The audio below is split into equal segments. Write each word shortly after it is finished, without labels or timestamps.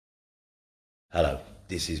Hello,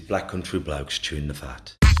 this is Black Country Blokes chewing the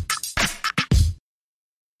fat.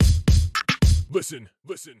 Listen.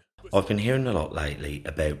 I've been hearing a lot lately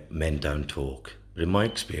about men don't talk, but in my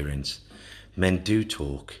experience, men do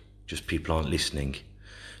talk, just people aren't listening.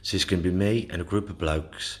 So it's going to be me and a group of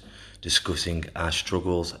blokes discussing our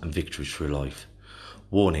struggles and victories through life.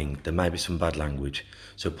 Warning, there may be some bad language,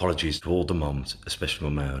 so apologies to all the mums,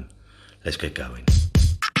 especially my own. Let's get going.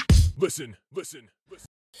 Listen.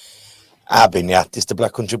 I've been this is the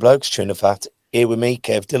Black Country Blokes chewing the fat. Here with me,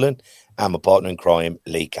 Kev Dillon, and my partner in crime,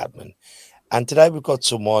 Lee Cadman. And today we've got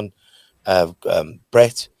someone,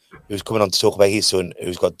 Brett, who's coming on to talk about his son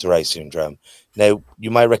who's got Dravet syndrome. Now, you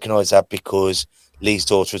may recognise that because Lee's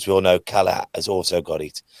daughter, as we all know, Calla, has also got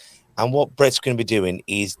it. And what Brett's going to be doing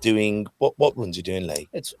is doing what runs are you doing, Lee?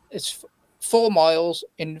 It's 4 miles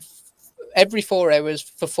in every 4 hours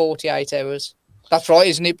for 48 hours. That's right,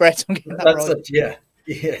 isn't it, Brett? That's right.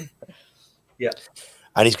 It, yeah.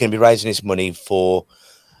 And he's going to be raising this money for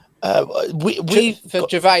for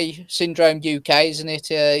Dravet syndrome UK, isn't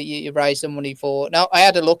it? You raise the money for. Now, I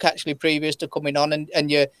had a look actually previous to coming on,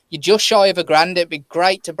 and you're just shy of £1,000. It'd be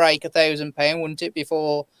great to break £1,000, wouldn't it?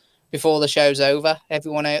 Before the show's over,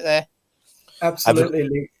 everyone out there.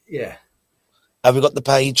 Absolutely, yeah. Have we got the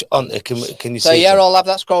page on there? Can you see? So yeah, I'll have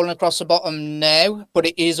that scrolling across the bottom now, but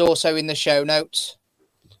it is also in the show notes.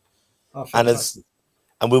 Oh,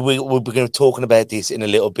 and we'll be talking about this in a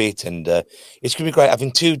little bit, and it's going to be great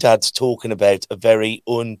having two dads talking about a very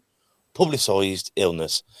unpublicised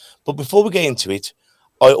illness. But before we get into it,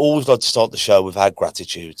 I always like to start the show with our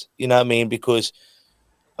gratitude. You know what I mean? Because,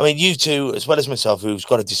 I mean, you two, as well as myself, who's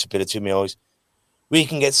got a disability in my eyes, we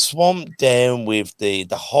can get swamped down with the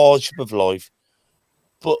hardship of life,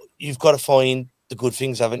 but you've got to find the good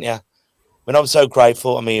things, haven't you? I mean, I'm so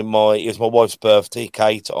grateful. I mean, it was my wife's birthday,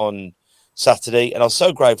 Kate, on Saturday, and I was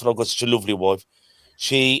so grateful I've got such a lovely wife.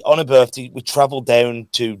 She, on her birthday, we travelled down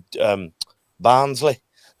to Barnsley,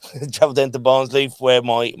 where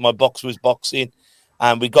my box was boxing,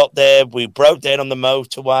 and we got there, we broke down on the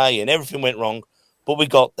motorway, and everything went wrong, but we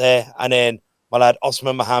got there, and then my lad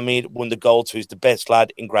Osman Mohammed won the gold, so he's the best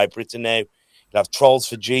lad in Great Britain now. He'll have trials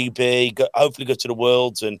for GB, hopefully go to the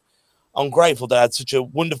Worlds, and I'm grateful that I had such a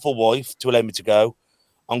wonderful wife to allow me to go.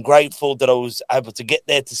 I'm grateful that I was able to get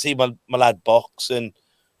there to see my lad box. And,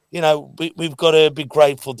 you know, we've got to be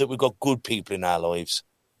grateful that we've got good people in our lives.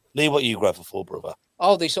 Lee, what are you grateful for, brother?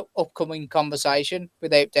 Oh, this upcoming conversation,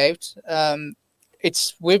 without doubt.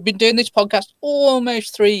 We've been doing this podcast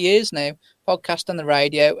almost 3 years now, podcast on the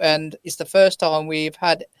radio, and it's the first time we've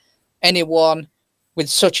had anyone with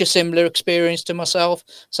such a similar experience to myself.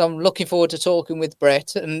 So I'm looking forward to talking with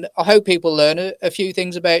Brett, and I hope people learn a few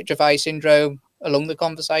things about Dravet syndrome along the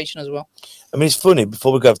conversation as well. I mean, it's funny,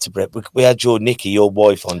 before we go to Brett, we had Nikki, your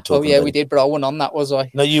wife, on talking. Oh, yeah, we did, but I wasn't on that, was I?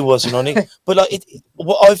 No, you wasn't on it. But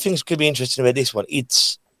what I think is going to be interesting about this one,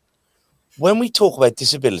 it's when we talk about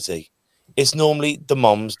disability, it's normally the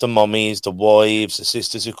mums, the mummies, the wives, the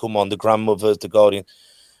sisters who come on, the grandmothers, the guardian.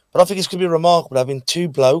 But I think it's going to be remarkable having two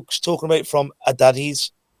blokes talking about it from a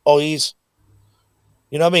daddy's eyes.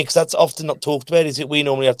 You know what I mean? Because that's often not talked about, is it? We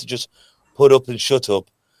normally have to just put up and shut up.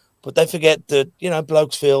 But they forget that, you know,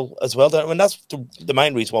 blokes feel as well. And that's the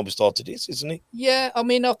main reason why we started this, isn't it? Yeah, I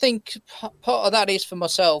mean, I think part of that is for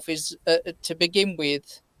myself is to begin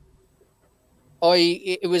with,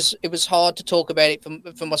 it was hard to talk about it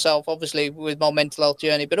for myself, obviously, with my mental health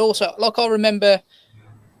journey. But also, like, I remember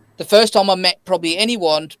the first time I met probably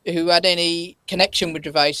anyone who had any connection with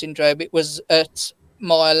Dravet syndrome, it was at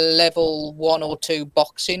my level 1 or 2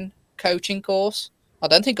 boxing coaching course. I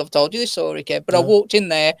don't think I've told you this story, Kev, but I walked in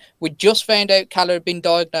there. We just found out Calla had been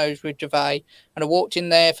diagnosed with Dravet, and I walked in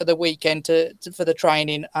there for the weekend for the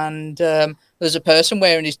training, and there was a person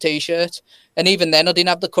wearing his T-shirt, and even then I didn't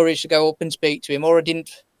have the courage to go up and speak to him, or I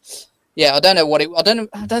didn't. Yeah, I don't know what I don't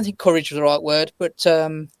think courage was the right word, but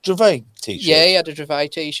Dravet T-shirt. Yeah, he had a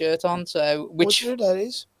Dravet T-shirt on. So I wonder who that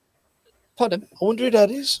is. Pardon? I wonder who that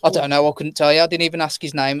is. I don't know. I couldn't tell you. I didn't even ask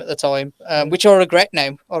his name at the time, which I regret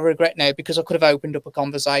now. Because I could have opened up a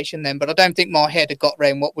conversation then, but I don't think my head had got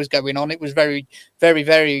around what was going on. It was very, very,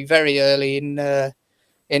 very, very early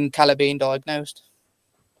in Calla being diagnosed.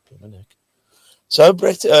 So,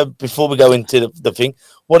 Brett, before we go into the thing,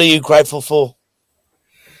 what are you grateful for?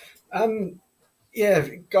 Yeah,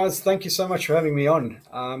 guys, thank you so much for having me on.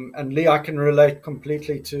 And Lee, I can relate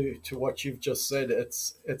completely to what you've just said.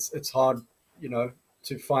 It's hard, you know,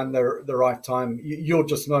 to find the right time. You'll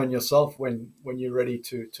just know in yourself when you're ready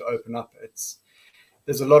to open up.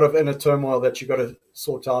 There's a lot of inner turmoil that you've got to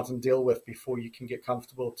sort out and deal with before you can get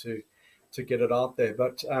comfortable to to get it out there.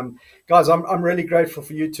 But guys, I'm really grateful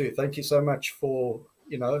for you two. Thank you so much for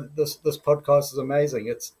this podcast is amazing.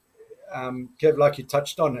 It's Kev, like you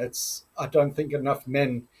touched on, I don't think enough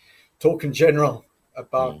men talk in general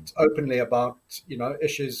openly about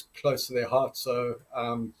issues close to their heart. So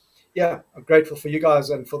I'm grateful for you guys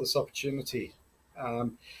and for this opportunity.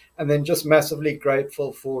 And then just massively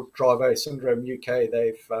grateful for Dravet Syndrome UK.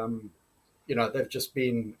 They've just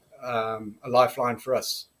been a lifeline for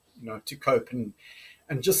us, to cope and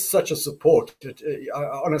just such a support. I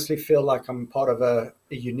honestly feel like I'm part of a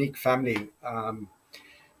unique family. I'm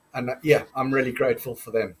really grateful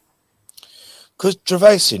for them. Because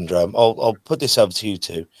Dravet syndrome, I'll put this over to you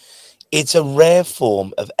two. It's a rare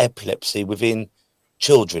form of epilepsy within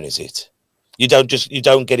children, is it? You don't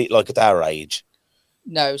get it like at our age.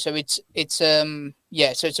 No, so it's so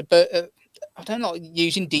it's a birth. I don't know,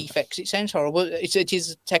 using defects. It sounds horrible. It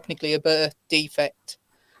is technically a birth defect.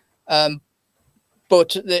 But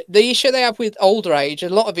the issue they have with older age, a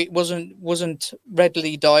lot of it wasn't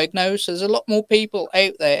readily diagnosed. There's a lot more people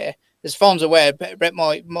out there, as far as I'm aware, Brett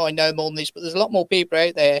might know more than this, but there's a lot more people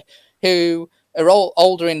out there who are all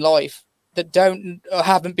older in life that don't or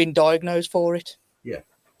haven't been diagnosed for it.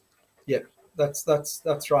 Yeah, that's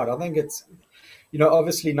right. I think it's,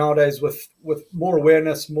 obviously nowadays with more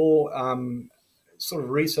awareness, more sort of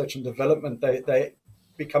research and development, they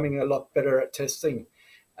becoming a lot better at testing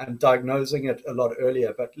and diagnosing it a lot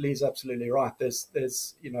earlier. But Lee's absolutely right. There's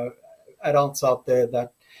adults out there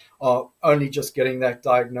that are only just getting that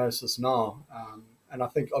diagnosis now. And I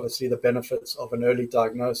think obviously the benefits of an early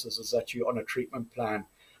diagnosis is that you're on a treatment plan,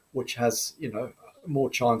 which has,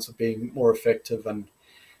 more chance of being more effective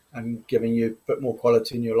and giving you a bit more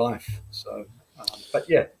quality in your life. So, but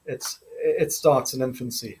yeah, it starts in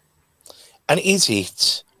infancy. And is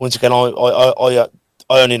it, once again, I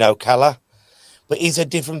only know Calla, but is there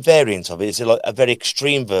different variants of it? Is it like a very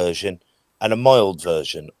extreme version and a mild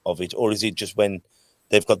version of it? Or is it just when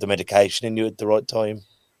they've got the medication in you at the right time?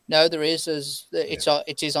 No, there is.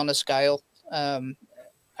 It is on a scale.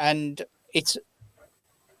 And it's,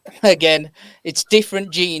 again, it's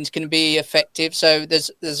different genes can be effective. So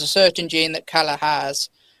there's a certain gene that Calla has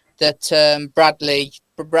that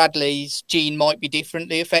Bradley's gene might be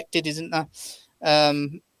differently affected, isn't there?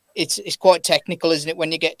 It's quite technical, isn't it?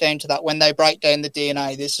 When you get down to that, when they break down the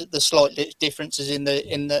DNA, there's the slight differences in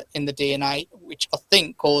the DNA, which I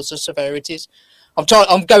think cause the severities.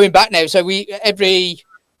 I'm going back now. So every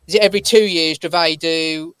 2 years, Dravet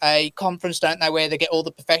do a conference, don't they, where they get all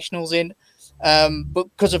the professionals in. But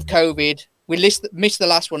because of COVID, we missed the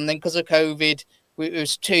last one, and then because of COVID, it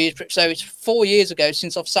was 2 years. So it's 4 years ago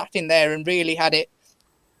since I've sat in there and really had it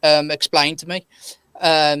explained to me.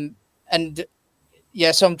 So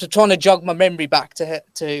I'm trying to jog my memory back to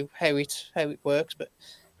how it works. But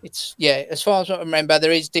it's, as far as I remember,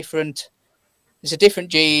 there's a different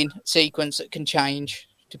gene sequence that can change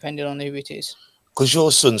depending on who it is. Because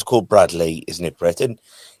your son's called Bradley, isn't it, Brett? And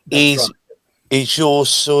is your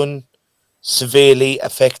son severely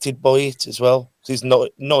affected by it as well? He's not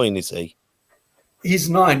 9, is he? He's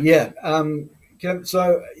 9, yeah.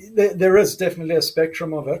 So there is definitely a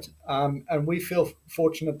spectrum of it, and we feel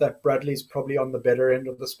fortunate that Bradley's probably on the better end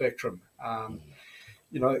of the spectrum.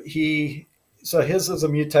 His is a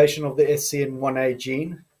mutation of the SCN1A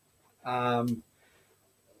gene,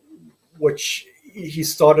 which he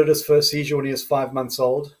started his first seizure when he was 5 months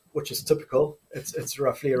old, which is typical. It's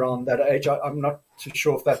roughly around that age. I'm not too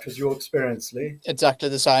sure if that was your experience, Lee. Exactly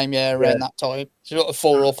the same, around that time. So sort of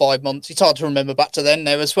 4 or 5 months. It's hard to remember back to then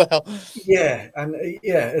now as well. Yeah, and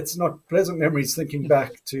it's not pleasant memories thinking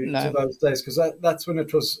back to those days, because that's when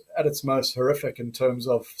it was at its most horrific in terms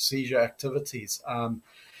of seizure activities.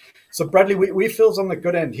 So Bradley, we feel's on the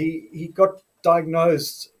good end. He got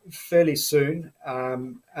diagnosed fairly soon,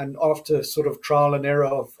 and after sort of trial and error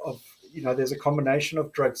of there's a combination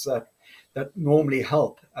of drugs that normally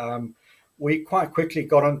help. We quite quickly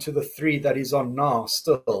got onto the 3 that he's on now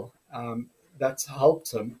still. That's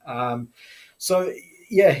helped him.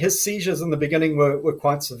 His seizures in the beginning were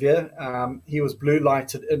quite severe. He was blue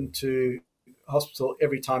lighted into hospital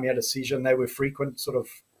every time he had a seizure, and they were frequent, sort of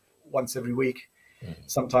once every week,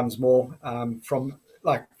 sometimes more. From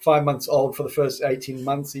like 5 months old, for the first 18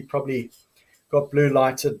 months, he probably got blue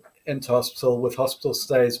lighted into hospital with hospital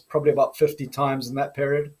stays probably about 50 times in that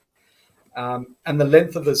period. And the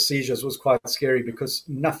length of his seizures was quite scary because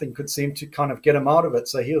nothing could seem to kind of get him out of it.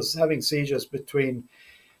 So he was having seizures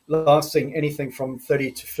lasting anything from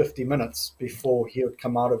 30 to 50 minutes before he would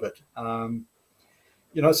come out of it.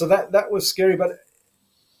 So that was scary. But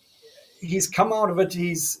he's come out of it.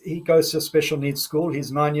 He goes to a special needs school.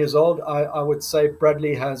 He's 9 years old. I would say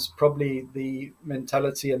Bradley has probably the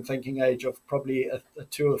mentality and thinking age of probably a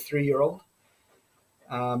 2 or 3 year old.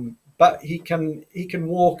 But he can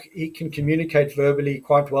walk. He can communicate verbally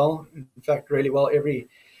quite well. In fact, really well.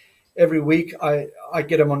 Every week I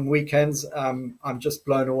get him on weekends. I'm just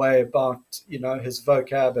blown away about his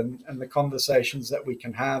vocab and the conversations that we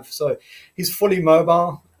can have. So he's fully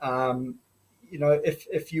mobile.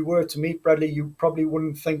 If you were to meet Bradley, you probably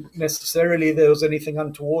wouldn't think necessarily there was anything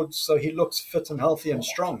untoward. So he looks fit and healthy and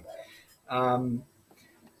strong. And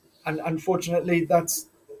unfortunately, that's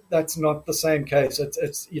not the same case.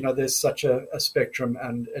 It's there's such a spectrum,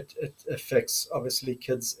 and it affects obviously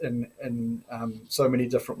kids in so many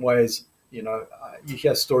different ways. You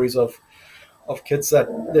hear stories of kids that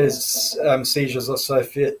there's seizures are so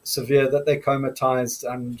severe that they're comatized,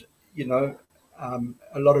 and a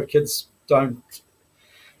lot of kids don't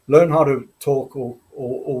learn how to talk or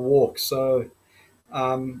walk. So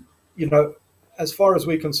as far as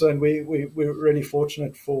we're concerned, we're really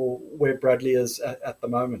fortunate for where Bradley is at the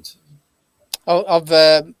moment.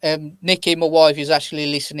 Nikki, my wife, is actually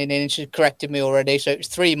listening in, and she's corrected me already. So it was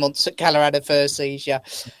 3 months that Calla had her first seizure.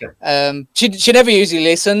 Okay. She never usually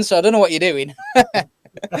listens, so I don't know what you're doing.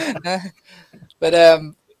 But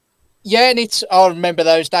yeah, and I remember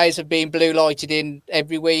those days of being blue lighted in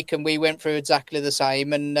every week, and we went through exactly the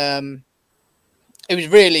same. And it was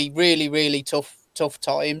really, really, really tough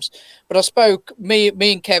times. But I spoke, me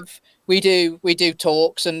and Kev, we do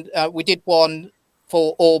talks, and we did one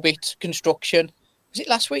for Orbit Construction. Was it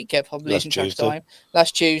last week, Kev? I'm losing track of time.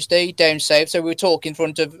 Last Tuesday, down south. So we were talking in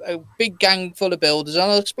front of a big gang full of builders, and I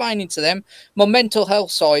was explaining to them my mental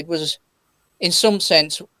health side was, in some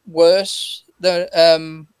sense, worse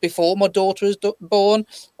than before my daughter was born.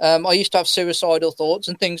 I used to have suicidal thoughts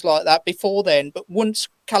and things like that before then, but once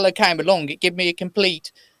Calla came along, it gave me a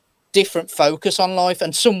complete different focus on life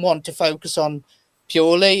and someone to focus on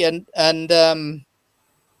purely, and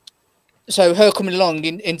so her coming along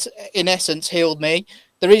in essence healed me.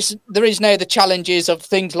 There is now the challenges of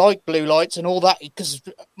things like blue lights and all that, because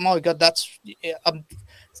my God, that's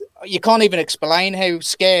you can't even explain how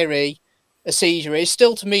scary a seizure is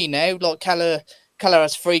still to me now. Like Calla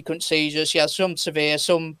has frequent seizures. She has some severe,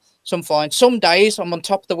 some fine. Some days I'm on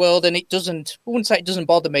top of the world and I wouldn't say it doesn't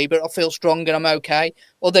bother me, but I feel strong and I'm okay.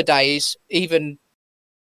 Other days, even,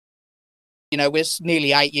 we're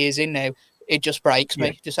nearly 8 years in now, it just breaks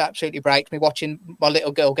me, just absolutely breaks me watching my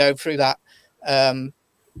little girl go through that, that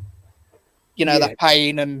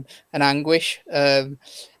pain and anguish. And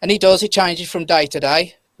it changes from day to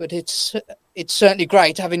day, but it's certainly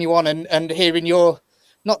great having you on and hearing hearing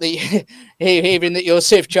that your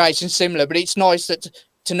situation is similar, but it's nice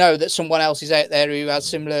to know that someone else is out there who has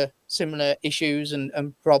similar issues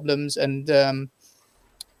and problems, and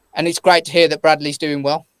it's great to hear that Bradley's doing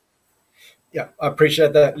well. Yeah, I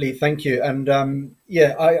appreciate that, Lee. Thank you. And I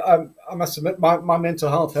must admit, my mental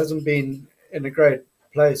health hasn't been in a great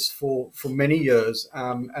place for many years.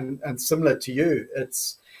 And similar to you,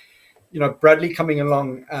 it's Bradley coming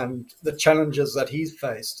along and the challenges that he's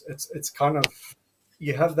faced. It's kind of,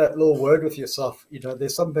 you have that little word with yourself.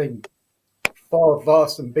 There's something far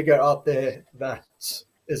vast and bigger out there that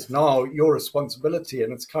is now your responsibility,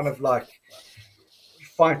 and it's kind of like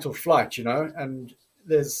fight or flight, and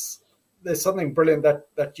there's something brilliant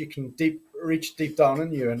that you can reach deep down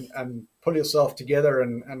in you and pull yourself together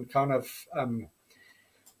and kind of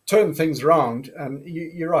turn things around. And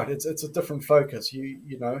you're right, it's a different focus.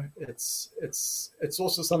 It's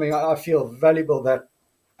also something I feel valuable, that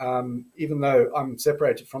even though I'm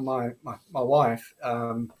separated from my wife,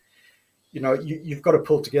 you've got to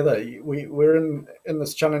pull together. We're in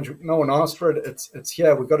this challenge. No one asked for it. It's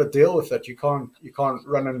here. We've got to deal with it. You can't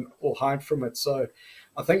run or hide from it. So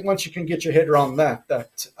I think once you can get your head around that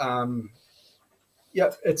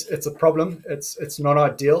it's a problem. It's not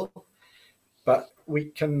ideal, but we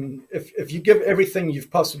can, if you give everything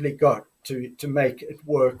you've possibly got to make it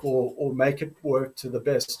work, or make it work to the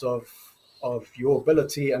best of your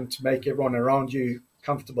ability, and to make everyone around you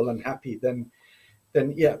comfortable and happy, then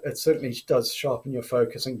it certainly does sharpen your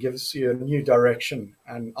focus and gives you a new direction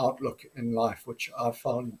and outlook in life, which I've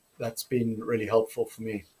found that's been really helpful for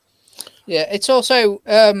me. Yeah, it's also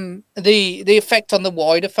the effect on the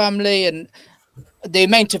wider family, and the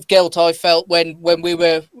amount of guilt I felt when we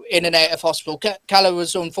were in and out of hospital. Calla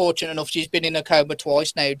was unfortunate enough; she's been in a coma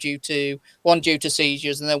twice now, due to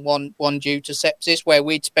seizures, and then one due to sepsis, where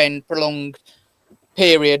we'd spend prolonged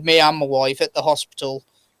period, me and my wife, at the hospital,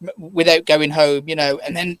 without going home, you know.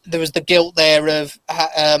 And then there was the guilt there of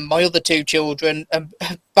my other two children, and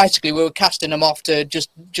basically we were casting them off to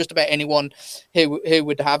just about anyone who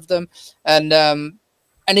would have them. And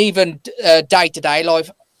even day-to-day life,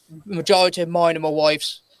 the majority of mine and my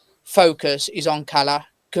wife's focus is on Calla,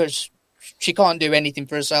 because she can't do anything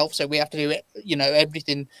for herself, so we have to do it, you know,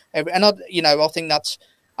 everything. And I think that's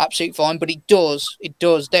absolutely fine, but it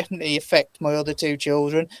does definitely affect my other two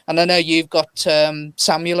children. And I know you've got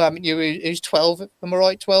Samuel, haven't you, who's 12? Am I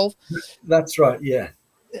right? 12? That's right. Yeah.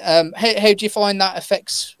 How do you find that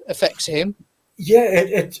affects him? Yeah,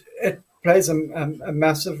 it plays a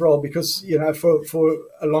massive role, because, you know, for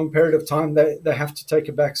a long period of time they have to take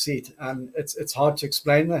a back seat, and it's hard to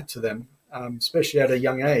explain that to them, especially at a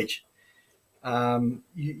young age.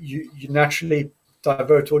 You naturally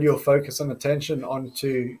divert all your focus and attention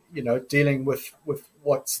onto, you know, dealing with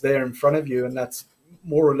what's there in front of you, and that's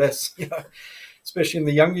more or less, you know, especially in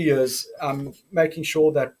the younger years, making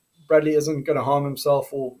sure that Bradley isn't going to harm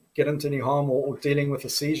himself or get into any harm, or dealing with a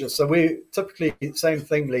seizure. So we typically, same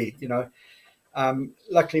thing, Lee, you know.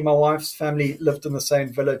 Luckily my wife's family lived in the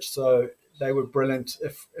same village, so they were brilliant.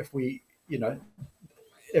 If we, you know,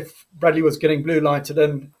 if Bradley was getting blue lighted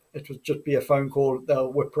in, it would just be a phone call.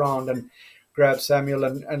 They'll whip around and grab Samuel,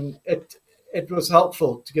 and it was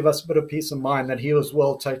helpful to give us a bit of peace of mind that he was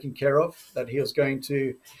well taken care of, that he was going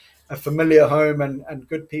to a familiar home and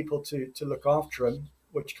good people to look after him,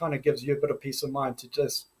 which kind of gives you a bit of peace of mind to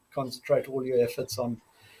just concentrate all your efforts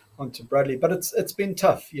onto Bradley. But it's been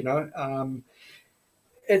tough, you know.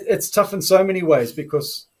 It's tough in so many ways,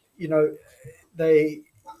 because, you know, they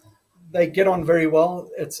get on very well.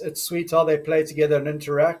 It's sweet how they play together and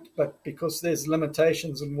interact, but because there's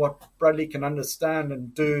limitations in what Bradley can understand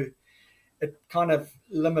and do, it kind of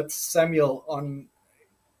limits Samuel on,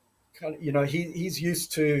 you know, he's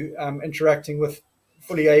used to interacting with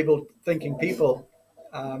fully able thinking people.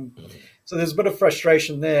 So there's a bit of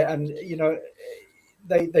frustration there, and, you know,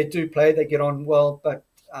 they do play, they get on well, but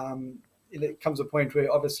it comes a point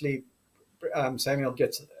where obviously Samuel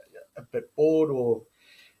gets a bit bored, or,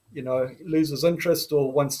 you know, loses interest,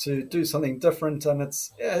 or wants to do something different, and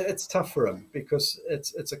it's tough for him, because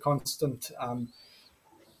it's a constant,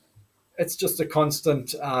 it's just a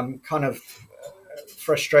constant kind of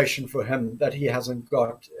frustration for him that he hasn't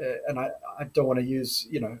got, and I don't want to use,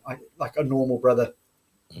 you know, like a normal brother.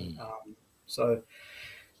 So,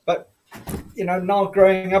 but, you know, now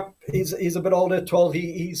growing up, he's a bit older, 12.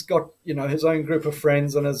 He's got, you know, his own group of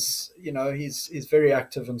friends, and you know, he's very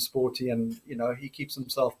active and sporty, and, you know, he keeps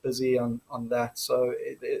himself busy on that. So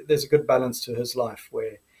there's a good balance to his life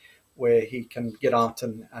where he can get out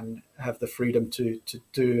and have the freedom to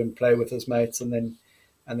do and play with his mates, and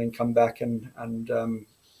then come back and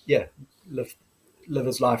live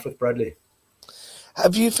his life with Bradley.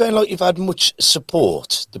 Have you felt like you've had much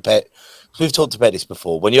support? We've talked about this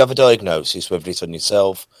before. When you have a diagnosis, whether it's on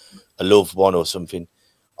yourself, a loved one, or something,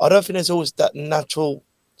 I don't think there's always that natural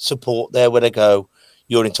support there where they go,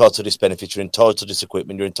 you're entitled to this benefit, you're entitled to this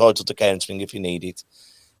equipment, you're entitled to counselling if you need it.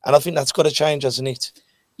 And I think that's got to change, hasn't it?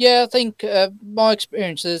 Yeah, I think my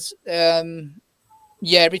experience is,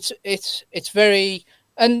 it's very.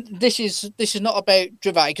 And this is not about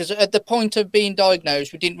Dravet, because at the point of being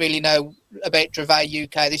diagnosed, we didn't really know about Dravet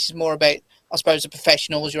UK. This is more about, I suppose, the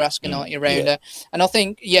professionals you're asking, aren't you, around her? And I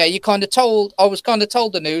think, I was kind of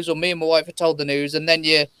told the news, or me and my wife were told the news, and then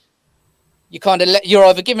you kind of you're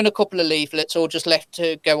either given a couple of leaflets or just left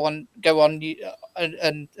to go on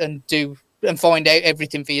and do and find out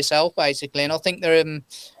everything for yourself, basically. And I think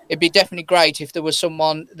it'd be definitely great if there was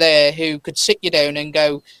someone there who could sit you down and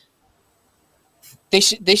go,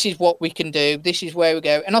 This is what we can do. This is where we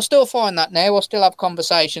go. And I still find that now. I still have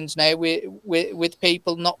conversations now with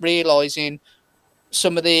people not realising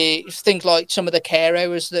some of the things, like some of the care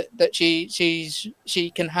hours that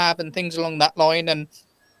she can have, and things along that line. And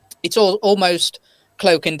it's almost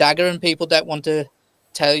cloak and dagger, and people don't want to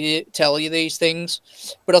tell you these things.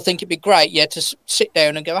 But I think it'd be great, to sit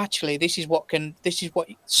down and go, actually, this is what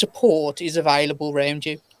support is available around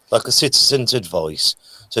you. Like a citizen's advice.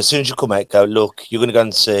 So as soon as you come out, go, look, you're going to go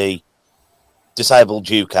and see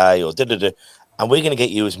Disabled UK or da-da-da, and we're going to get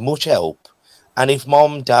you as much help. And if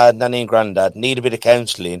mom, dad, nanny and granddad need a bit of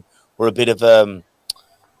counselling or a bit of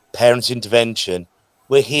parents' intervention,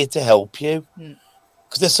 we're here to help you.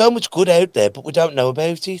 Because there's so much good out there, but we don't know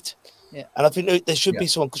about it. Yeah. And I think there should be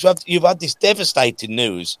someone, because you've had this devastating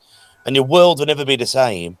news and your world will never be the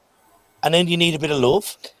same. And then you need a bit of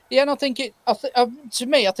love. Yeah, and I think to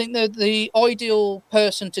me, I think the ideal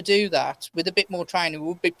person to do that with a bit more training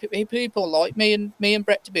would be people like me and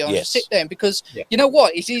Brett, to be honest, Yes. sit down, because Yeah. you know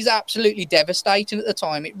what, it is absolutely devastating at the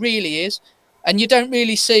time. It really is, and you don't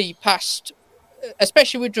really see past,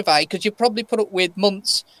 especially with Dravet, because you probably put up with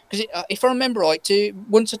months. Because if I remember right,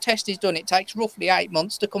 once a test is done, it takes roughly 8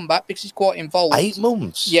 months to come back, because it's quite involved. 8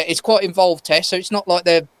 months. Yeah, it's quite involved test, so it's not like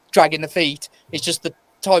they're dragging the feet. It's just the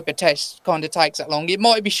type of test kind of takes that long. It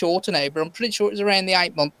might be shorter now, but I'm pretty sure it was around the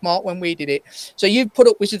 8 month mark when we did it. So you've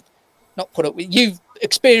you've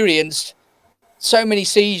experienced so many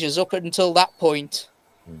seizures up until that point.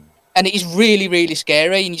 And it is really, really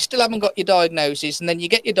scary, and you still haven't got your diagnosis, and then you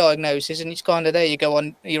get your diagnosis, and it's kind of there you go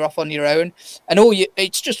on, you're off on your own, and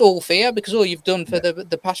it's just all fear, because all you've done for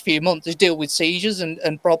the past few months is deal with seizures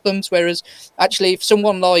and problems. Whereas actually, if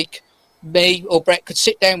someone like me or Brett could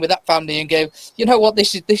sit down with that family and go, you know what,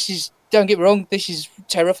 this is don't get me wrong, this is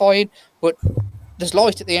terrifying, but there's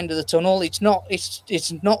light at the end of the tunnel. It's not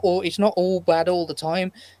all bad all the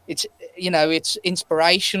time. It's it's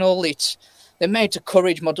inspirational. It's the amount of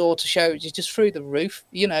courage my daughter shows is just through the roof.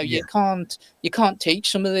 You can't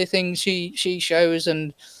teach some of the things she shows,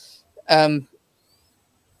 and what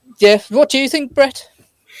do you think, Brett?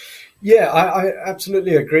 Yeah, I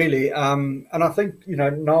absolutely agree, Lee. And I think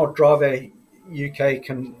now Dravet UK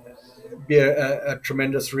can be a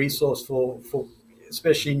tremendous resource for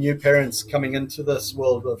especially new parents coming into this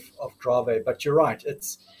world of Dravet. But you're right,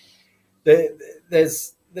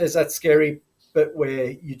 there's that scary bit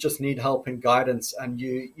where you just need help and guidance, and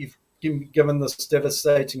you've given this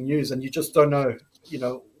devastating news, and you just don't know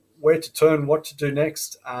where to turn, what to do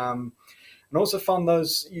next. And also found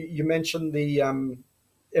those you mentioned the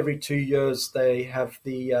every 2 years they have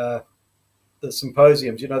the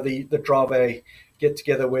symposiums, the Dravet get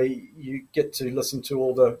together, where you get to listen to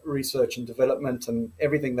all the research and development and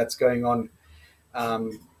everything that's going on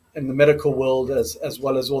in the medical world, as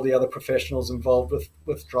well as all the other professionals involved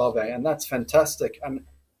with Dravet, and that's fantastic. And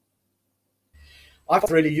I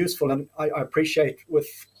find it really useful, and I appreciate with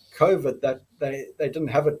COVID that they didn't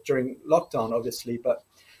have it during lockdown, obviously, but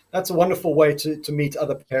that's a wonderful way to meet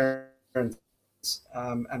other parents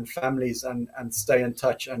and families and stay in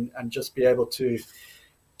touch and just be able to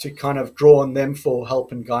kind of draw on them for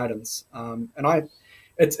help and guidance.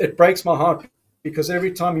 It breaks my heart, because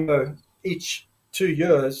every time each 2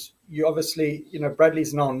 years, you obviously,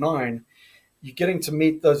 Bradley's now 9, you're getting to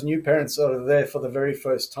meet those new parents that are there for the very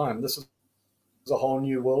first time. This is a whole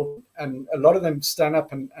new world, and a lot of them stand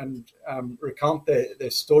up and recount their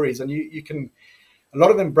stories, and you can, a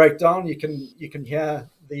lot of them break down. You can hear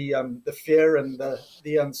the fear and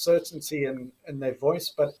the uncertainty in their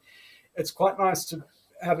voice, but it's quite nice to,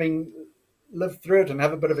 having lived through it and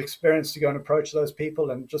have a bit of experience, to go and approach those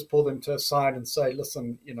people and just pull them to a side and say,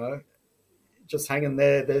 listen, just hang in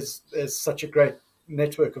there. There's such a great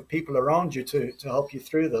network of people around you to help you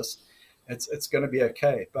through this. It's going to be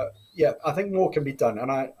okay. But yeah, I think more can be done, and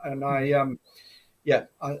I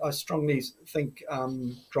strongly think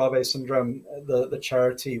Dravet syndrome, the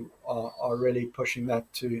charity, are really pushing that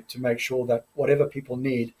to make sure that whatever people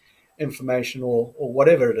need, information or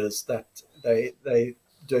whatever it is, that they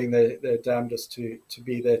doing their damnedest to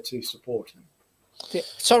be there to support.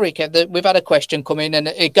 Sorry, Kev, we've had a question come in, and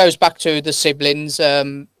it goes back to the siblings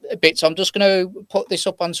a bit. So I'm just going to put this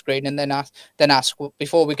up on screen and then ask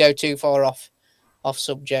before we go too far off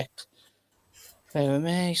subject. Bear with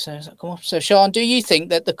me. So does that come up? So Sean, do you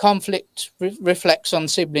think that the conflict reflects on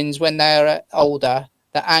siblings when they're older?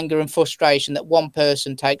 That anger and frustration, that one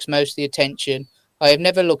person takes most of the attention. I have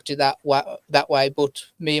never looked at that way, but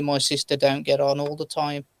me and my sister don't get on all the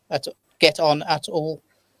time. Get on at all.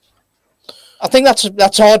 I think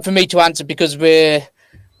that's hard for me to answer, because my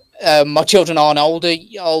children aren't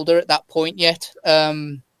older at that point yet.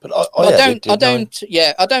 But I don't.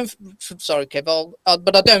 Sorry, Kev.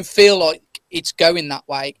 But I don't feel like it's going that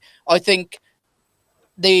way. I think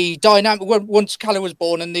the dynamic, once Calla was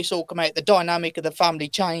born and this all came out, the dynamic of the family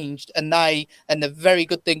changed, and the very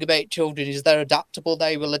good thing about children is they're adaptable.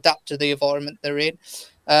 They will adapt to the environment they're in.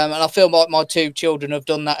 And I feel like my two children have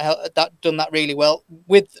done that really well.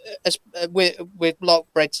 With like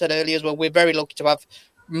Brett said earlier as well, we're very lucky to have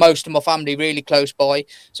most of my family really close by.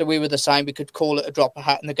 So we were the same. We could call it a drop of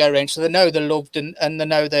hat and they go around. So they know they're loved and they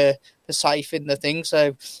know they're safe in the thing.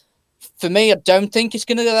 So for me, I don't think it's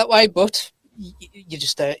going to go that way, but you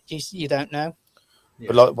just you don't know.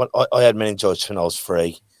 But like when I had meningitis when I was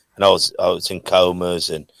 3, and I was in comas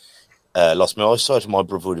and lost my eyesight. My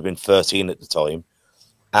brother would have been 13 at the time.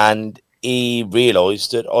 And he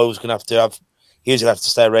realised that I was going to have to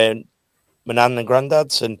stay around my nan and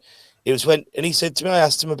granddad's, and It was when, and he said to me, I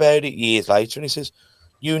asked him about it years later, and he says,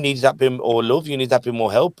 "You need that bit more love, you need that bit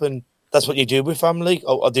more help, and that's what you do with family."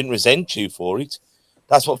 I didn't resent you for it.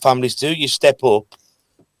 That's what families do. You step up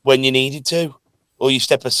when you needed to, or you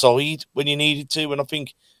step aside when you needed to. And I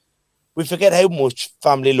think we forget how much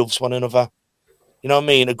family loves one another. You know what I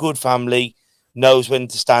mean? A good family knows when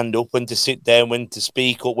to stand up, when to sit down, when to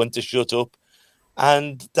speak up, when to shut up.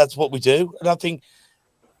 And that's what we do. And I think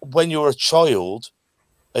when you're a child,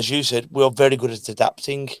 as you said, we are very good at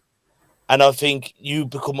adapting. And I think you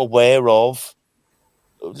become aware of,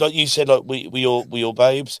 like you said, like we all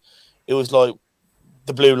babes. It was like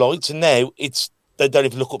the blue lights, and now they don't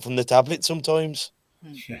even look up from the tablet sometimes.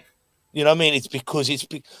 Yeah. You know what I mean? It's because it's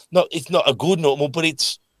not a good normal,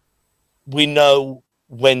 but we know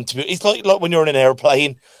when to be. It's like when you're on an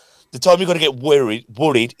airplane. The time you've got to get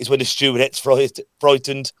worried is when the stewardess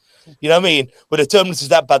frightened. You know what I mean? When the turbulence is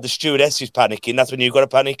that bad, the stewardess is panicking. That's when you've got to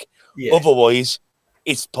panic. Yeah. Otherwise,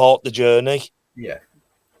 it's part of the journey. Yeah.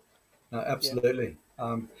 No, absolutely.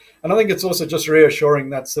 And I think it's also just reassuring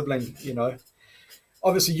that sibling,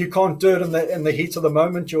 obviously you can't do it in the heat of the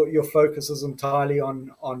moment. Your focus is entirely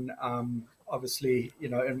on obviously,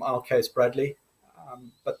 in our case, Bradley.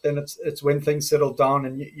 But then it's when things settle down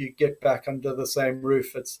and you get back under the same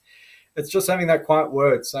roof. It's just having that quiet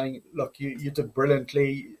word saying, look, you did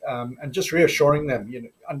brilliantly, and just reassuring them,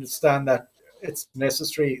 understand that it's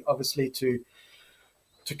necessary, obviously, to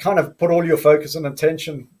kind of put all your focus and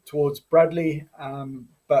attention towards Bradley.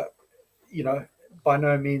 But, by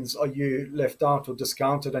no means are you left out or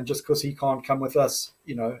discounted. And just because he can't come with us,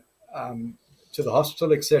 to the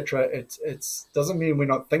hospital, etc., it doesn't mean we're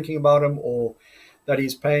not thinking about him or that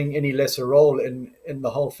he's playing any lesser role in the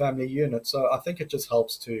whole family unit. So I think it just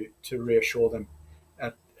helps to reassure them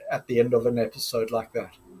at the end of an episode like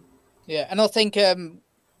that. Yeah, and I think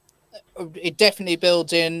it definitely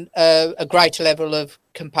builds in a greater level of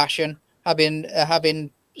compassion,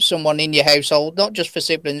 having someone in your household, not just for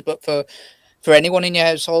siblings, but for anyone in your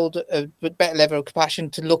household, a better level of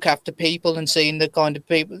compassion to look after people and seeing the kind of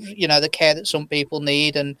people, the care that some people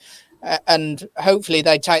need, and hopefully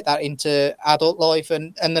they take that into adult life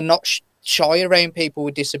and they're not shy around people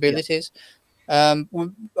with disabilities. Yeah.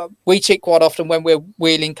 We see quite often when we're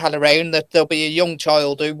wheeling Cal around that there'll be a young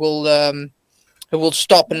child who will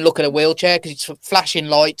stop and look at a wheelchair because it's flashing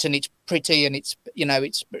lights and it's pretty and it's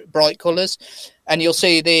bright colours, and you'll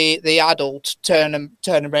see the adult turn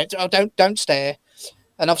around. Oh, don't stare.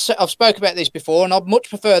 And I've spoke about this before, and I'd much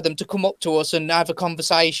prefer them to come up to us and have a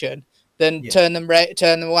conversation than turn them away.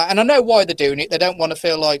 And I know why they're doing it. They don't want to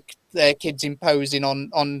feel like their kids imposing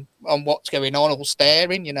on what's going on or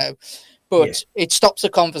staring, But it stops the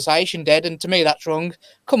conversation dead, and to me that's wrong.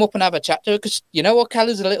 Come up and have a chat to her, because you know what,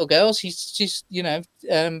 Kelly's a little girl. She's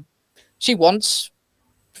she wants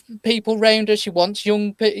people around her. She wants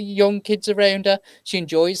young kids around her. She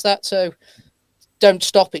enjoys that. So don't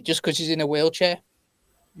stop it just because she's in a wheelchair.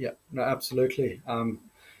 Yeah, no, absolutely.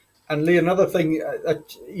 And Lee, another thing,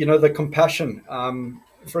 the compassion.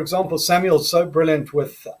 For example, Samuel's so brilliant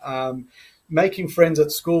with making friends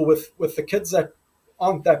at school with the kids that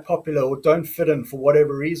aren't that popular or don't fit in for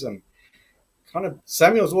whatever reason. Kind of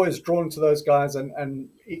Samuel's always drawn to those guys and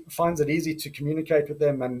he finds it easy to communicate with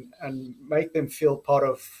them and make them feel part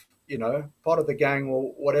of the gang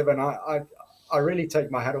or whatever. And I really take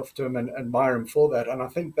my hat off to him and admire him for that. And I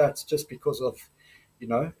think that's just because of,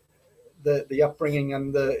 the upbringing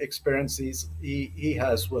and the experiences he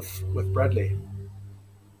has with Bradley.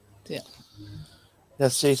 Yeah.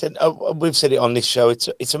 That's it. And we've said it on this show.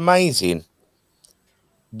 It's amazing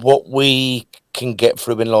what we can get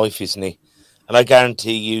through in life, isn't it? And I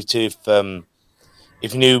guarantee you too,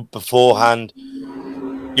 if you knew beforehand,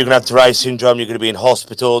 you're going to have Dravet syndrome, you're going to be in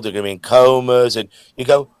hospital, they're going to be in comas, and you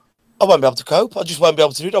go, I won't be able to cope. I just won't be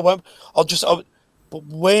able to do it. But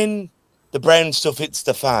when the brown stuff hits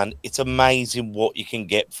the fan, it's amazing what you can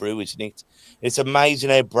get through, isn't it? It's amazing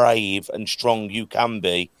how brave and strong you can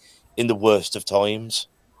be in the worst of times.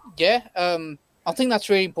 Yeah, I think that's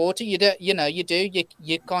really important.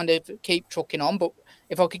 You kind of keep trucking on. But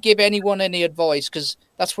if I could give anyone any advice, because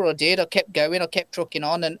that's what I did, I kept going, I kept trucking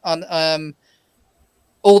on, and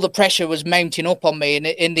all the pressure was mounting up on me, and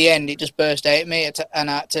in the end, it just burst out at me, and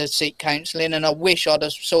I had to seek counselling. And I wish I'd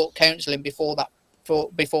have sought counselling before that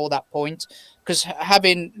point, because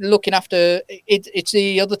looking after it's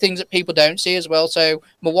the other things that people don't see as well. So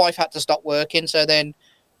my wife had to stop working, so then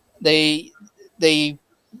the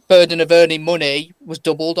burden of earning money was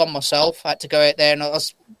doubled on myself. I had to go out there, and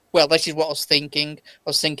this is what I was thinking. I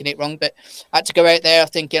was thinking it wrong, but I had to go out there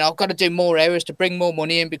thinking I've got to do more hours to bring more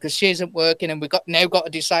money in because she isn't working, and we've now got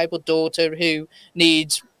a disabled daughter who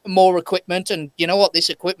needs more equipment, and you know what, this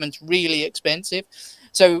equipment's really expensive.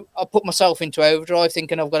 So I put myself into overdrive,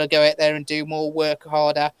 thinking I've got to go out there and do more, work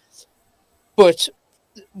harder. But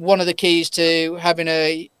one of the keys to having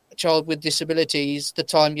a child with disabilities, the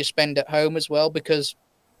time you spend at home as well, because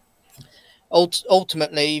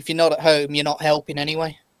ultimately, if you're not at home, you're not helping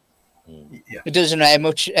anyway. Yeah. It doesn't matter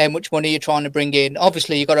how much money you're trying to bring in.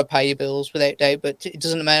 Obviously, you've got to pay your bills without doubt, but it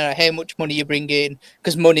doesn't matter how much money you bring in,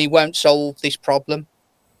 because money won't solve this problem.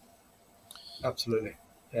 Absolutely.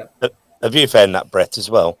 Yeah. Have you found that, Brett,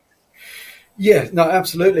 as well? Yeah, no,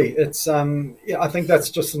 absolutely. It's I think that's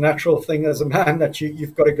just a natural thing as a man, that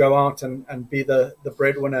you've got to go out and be the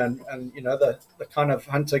breadwinner, and you know, the kind of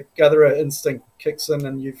hunter gatherer instinct kicks in,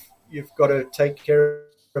 and you've got to take care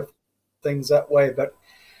of things that way. But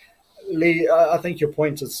Lee, I think your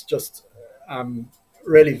point is just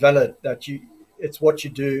really valid, that it's what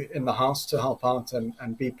you do in the house to help out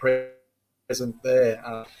and be present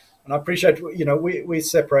there. And I appreciate, you know, we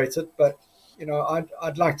separated, but you know,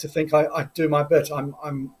 I'd like to think I do my bit.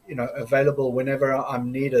 I'm you know, available whenever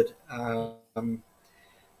I'm needed to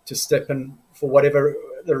step in for whatever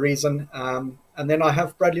the reason. And then I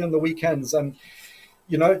have Bradley on the weekends, and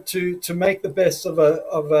you know, to make the best of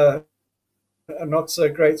a not so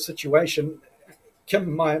great situation.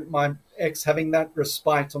 Kim, my ex, having that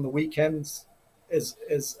respite on the weekends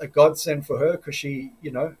is a godsend for her, because she,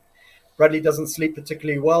 you know, Bradley doesn't sleep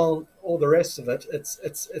particularly well, all the rest of it.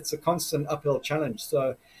 It's a constant uphill challenge.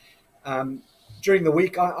 So during the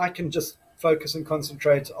week, I can just focus and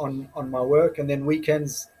concentrate on my work, and then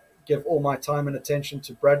weekends give all my time and attention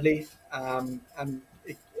to Bradley, and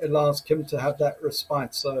it allows Kim to have that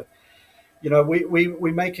respite. So, you know,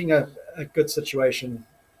 we're making a good situation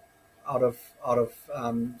out of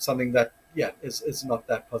something that, yeah, is not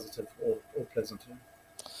that positive or pleasant.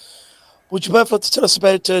 Would you both like to tell us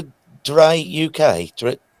about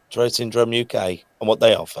Dravet Syndrome UK, and what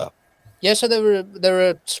they offer? Yeah, so they're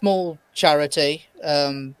a small charity,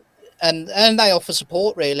 and they offer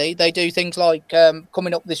support. Really, they do things like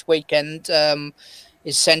coming up this weekend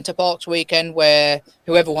is Centre Parks weekend, where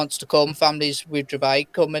whoever wants to come, families with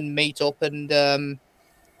Dravet, come and meet up, and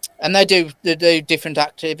they do different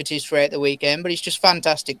activities throughout the weekend. But it's just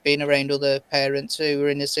fantastic being around other parents who are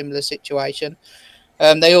in a similar situation.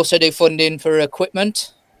 They also do funding for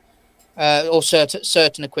equipment, or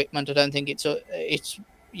certain equipment. I don't think it's a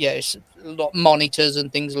lot of monitors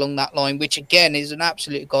and things along that line, which again is an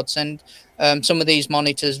absolute godsend. Some of these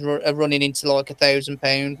monitors are running into like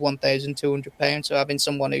 £1,000, £1,200. So having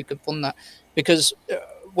someone who can fund that, because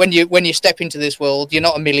when you step into this world, you're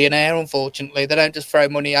not a millionaire. Unfortunately, they don't just throw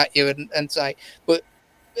money at you and say. But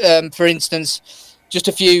for instance, just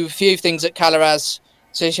a few things that Calla has.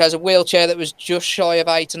 So she has a wheelchair that was just shy of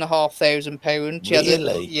 £8,500.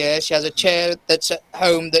 She has a chair that's at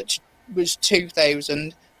home that was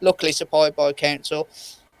 £2,000. Luckily supplied by council.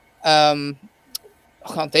 I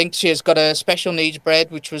can't think. She has got a special needs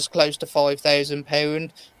bed which was close to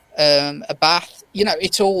 £5,000. A bath. You know,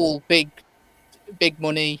 it's all big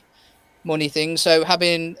money things. So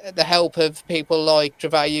having the help of people like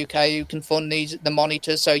Dravet UK who can fund the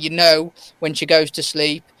monitors, so you know when she goes to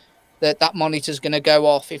sleep that monitor's going to go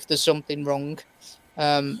off if there's something wrong.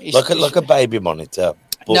 Like a baby monitor.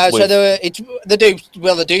 No, so they do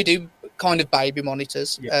kind of baby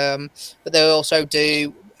monitors. Yeah. But they also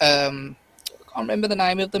do. I can't remember the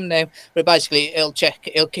name of them now. But basically, it'll check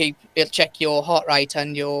your heart rate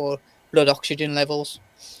and your blood oxygen levels.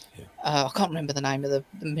 Yeah. I can't remember the name of the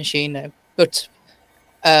machine now. But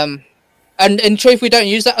and in truth, we don't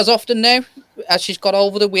use that as often now. As she's got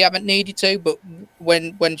older, we haven't needed to. But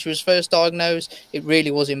when she was first diagnosed, it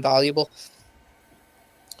really was invaluable.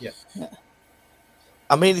 Yeah.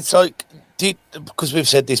 I mean, it's like, because we've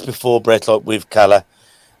said this before, Brett, like with Calla,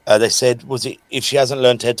 they said, was it, if she hasn't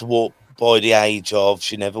learned how to walk by the age of,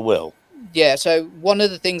 she never will? Yeah, so one of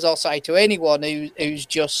the things I'll say to anyone who's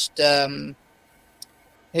just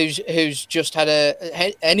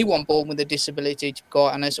had anyone born with a disability, to be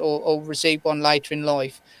quite honest, or received one later in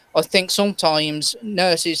life, I think sometimes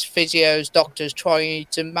nurses, physios, doctors try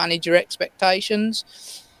to manage your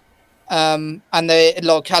expectations. And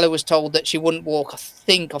like Calla was told that she wouldn't walk, I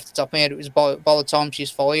think off the top of my head, it was by the time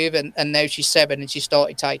she's 5, and now she's 7 and she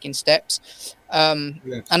started taking steps.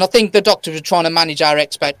 Yes. And I think the doctors are trying to manage our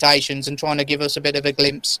expectations and trying to give us a bit of a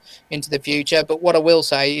glimpse into the future. But what I will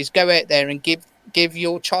say is go out there and give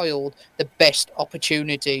your child the best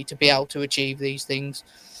opportunity to be able to achieve these things.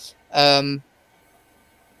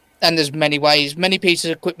 And there's many ways, many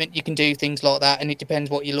pieces of equipment you can do things like that, and it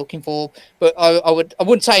depends what you're looking for. But I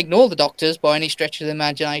wouldn't say ignore the doctors by any stretch of the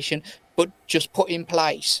imagination, but just put in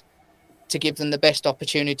place to give them the best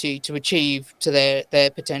opportunity to achieve to their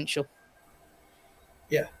potential.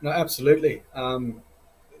 Yeah, no, absolutely.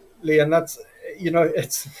 Lee, and that's,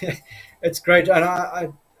 it's it's great, and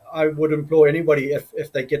I would implore anybody,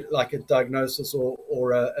 if they get like a diagnosis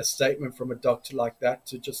or a statement from a doctor like that,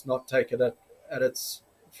 to just not take it at its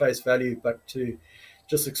face value, but to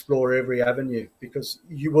just explore every avenue, because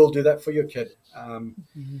you will do that for your kid.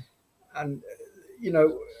 And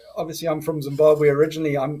obviously I'm from Zimbabwe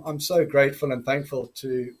originally. I'm so grateful and thankful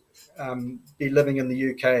to be living in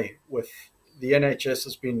the UK with the NHS.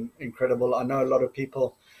 Has been incredible. I know a lot of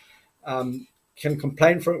people can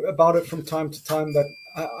complain about it from time to time, but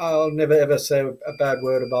I'll never ever say a bad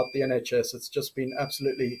word about the NHS. It's just been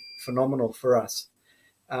absolutely phenomenal for us.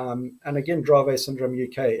 And again, Dravet syndrome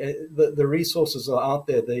UK, the resources are out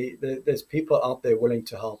there. There's people out there willing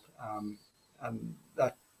to help, and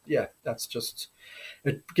that, that's just,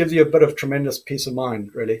 it gives you a bit of tremendous peace of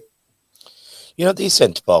mind, really. These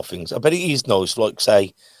centre bar things, I bet it is nice, like,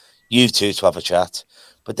 say, you two to have a chat,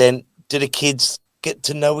 but then do the kids get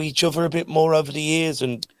to know each other a bit more over the years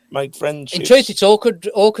and make friendships? In truth, it's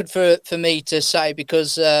awkward for me to say,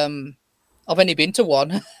 because I've only been to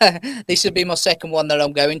one. This will be my second one that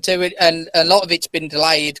I'm going to, and a lot of it's been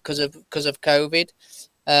delayed because of COVID.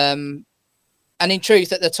 And in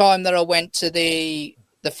truth, at the time that I went to the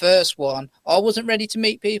first one, I wasn't ready to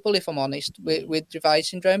meet people, if I'm honest, with Dravet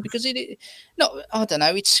syndrome, because I don't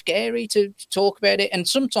know, it's scary to talk about it, and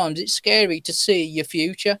sometimes it's scary to see your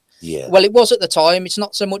future. Yeah. Well, it was at the time. It's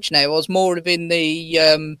not so much now. I was more of in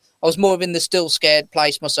the still scared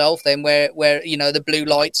place myself then, where the blue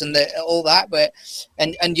lights and all that,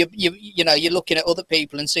 and you're looking at other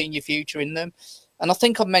people and seeing your future in them. And I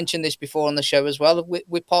think I've mentioned this before on the show as well.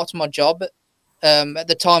 With part of my job, at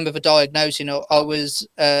the time of a diagnosis, I was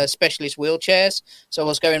specialist wheelchairs, so I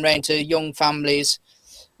was going around to young families,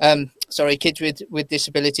 kids with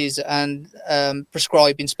disabilities, and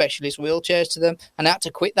prescribing specialist wheelchairs to them. And I had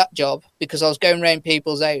to quit that job because I was going around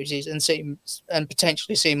people's houses and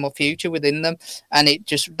potentially seeing my future within them, and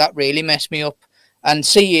that really messed me up. And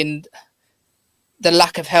seeing the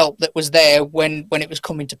lack of help that was there when it was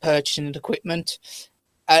coming to purchasing equipment.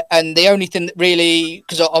 And the only thing that really,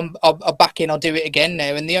 because I'm back in, I'll do it again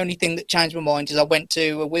now. And the only thing that changed my mind is I went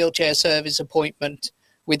to a wheelchair service appointment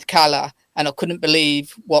with Cala, and I couldn't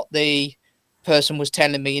believe what the person was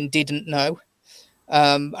telling me and didn't know.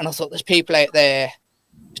 And I thought, there's people out there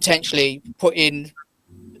potentially putting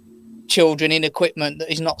children in equipment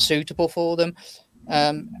that is not suitable for them.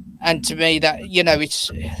 And to me, that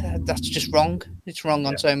that's just wrong. It's wrong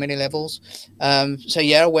on so many levels. I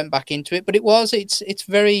went back into it, but it was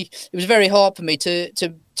very hard for me to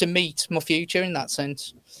meet my future in that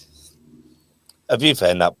sense. Have you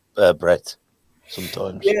found that, Brett?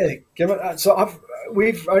 Sometimes, yeah. So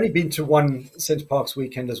we've only been to one Centre Parks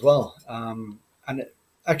weekend as well, and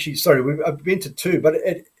I've been to two, but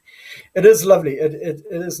it is lovely. It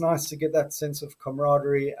is nice to get that sense of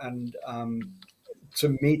camaraderie and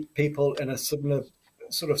to meet people in a similar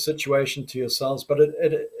sort of situation to yourselves. But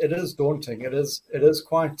it is daunting. It is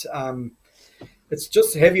quite. It's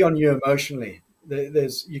just heavy on you emotionally.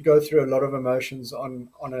 You go through a lot of emotions on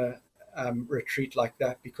a retreat like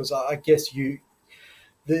that, because I guess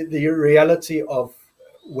the reality of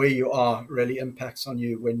where you are really impacts on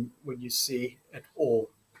you when you see it all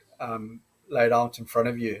laid out in front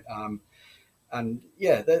of you. And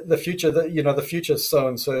the future, the future is so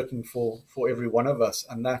uncertain for every one of us,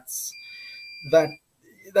 and that's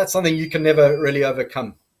something you can never really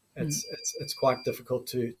overcome. It's quite difficult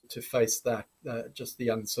to face that, just the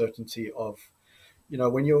uncertainty of,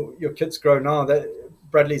 when your kids grow now. That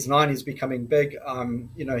Bradley's 9, he's becoming big.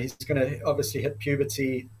 He's going to obviously hit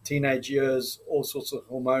puberty, teenage years, all sorts of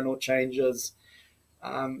hormonal changes.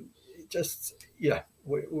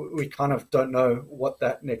 We kind of don't know what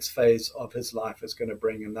that next phase of his life is going to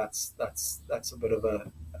bring, and that's a bit of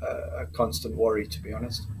a constant worry, to be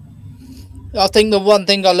honest. I think the one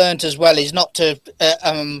thing I learned as well is not to,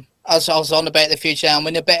 as I was on about the future, I'm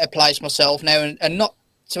in a better place myself now, and not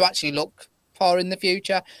to actually look far in the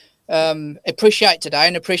future. Appreciate today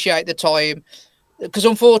and appreciate the time, because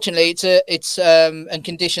unfortunately it's a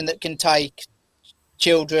condition that can take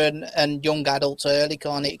children and young adults early,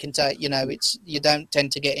 can't it? It can take, you don't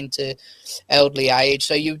tend to get into elderly age,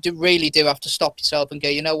 so you really do have to stop yourself and go,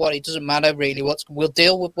 you know what, it doesn't matter really, we'll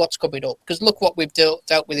deal with what's coming up, because look what we've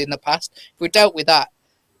dealt with in the past. If we dealt with that,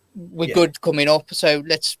 we're good coming up. So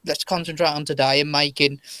let's concentrate on today and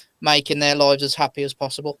making their lives as happy as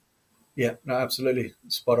possible. Yeah, no, absolutely,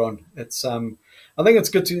 spot on. It's I think it's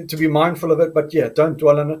good to be mindful of it, but don't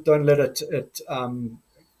dwell on it. Don't let it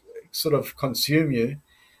sort of consume you.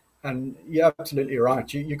 and you're absolutely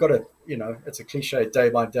right. You got to, it's a cliche day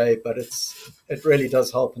by day, but it really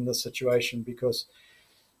does help in this situation because,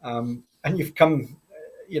 and you've come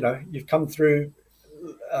through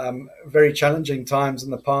very challenging times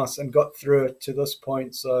in the past and got through it to this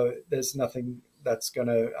point. So there's nothing that's going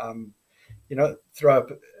to, throw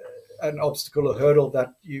up an obstacle or hurdle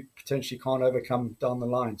that you potentially can't overcome down the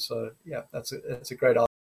line. So yeah, that's a great.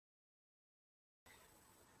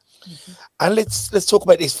 And let's talk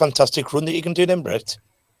about this fantastic run that you can do then, Brett.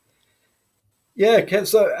 Yeah, okay.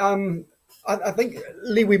 So I think,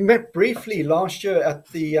 Lee, we met briefly last year at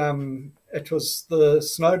the it was the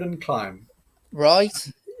Snowdon climb.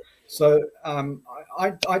 Right. So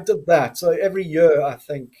I did that. So every year, I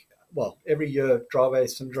think, every year Dravet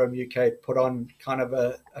Syndrome UK put on kind of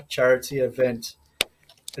a charity event.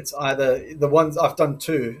 It's either the ones I've done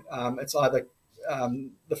two. It's either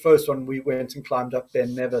the first one we went and climbed up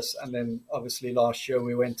Ben Nevis, and then obviously last year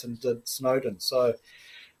we went and did Snowdon. So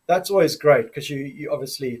that's always great because you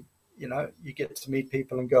obviously, you get to meet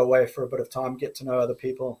people and go away for a bit of time, get to know other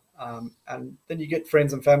people, and then you get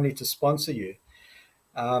friends and family to sponsor you.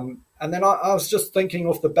 And then I was just thinking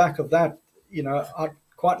off the back of that, I'd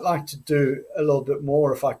quite like to do a little bit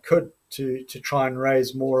more if I could to try and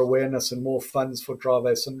raise more awareness and more funds for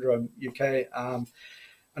Dravet Syndrome UK.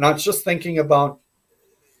 And I was just thinking about,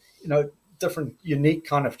 different unique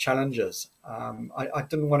kind of challenges. I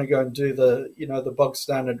didn't want to go and do the bog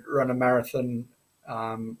standard run a marathon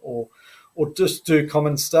or just do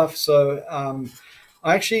common stuff. So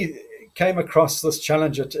I actually came across this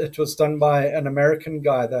challenge. It was done by an American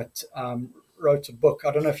guy that wrote a book.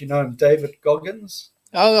 I don't know if you know him, David Goggins.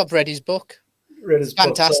 Oh, I've read his book. It's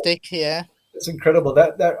fantastic. So yeah, it's incredible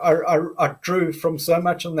that I drew from so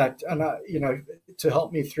much on that, and to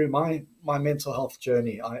help me through my mental health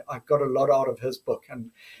journey. I got a lot out of his book,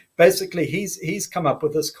 and basically he's come up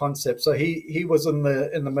with this concept. So he was in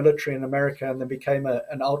the military in America and then became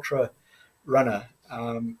an ultra runner.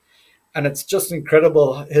 And it's just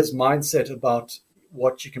incredible, his mindset about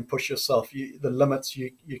what you can push yourself, the limits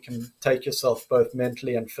you can take yourself both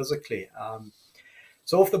mentally and physically.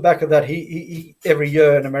 So off the back of that, he every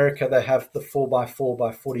year in America, they have the 4x4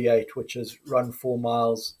 by 48, which is run 4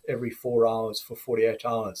 miles every 4 hours for 48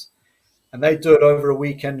 hours. And they do it over a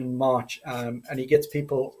weekend in March. And he gets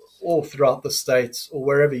people all throughout the States or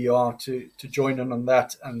wherever you are to join in on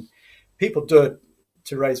that. And people do it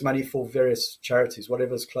to raise money for various charities,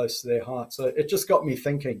 whatever's close to their heart. So it just got me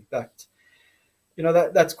thinking that,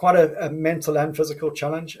 that's quite a mental and physical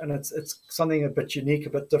challenge, and it's something a bit unique,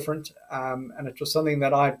 a bit different. And it was something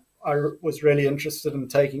that I was really interested in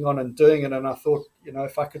taking on and doing it. And I thought,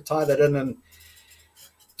 if I could tie that in and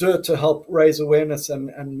do it to help raise awareness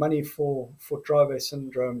and money for Dravet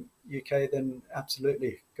Syndrome UK, then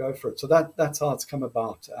absolutely go for it. So that's how it's come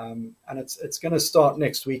about. And it's going to start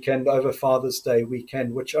next weekend over Father's Day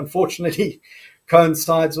weekend, which unfortunately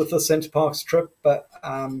coincides with the Centre Parks trip. But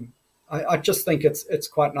I just think it's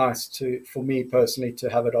quite nice for me personally to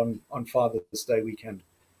have it on Father's Day weekend.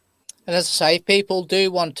 And as I say, if people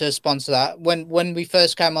do want to sponsor that, when we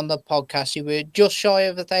first came on the podcast, you were just shy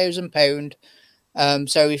of £1,000.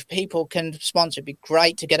 So if people can sponsor, it'd be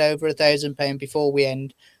great to get over £1,000 before we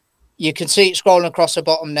end. You can see it scrolling across the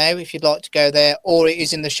bottom now if you'd like to go there, or it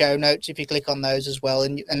is in the show notes if you click on those as well,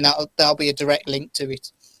 and that'll be a direct link to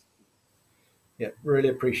it. Yeah, really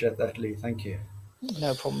appreciate that, Lee. Thank you.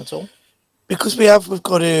 No problem at all. Because we've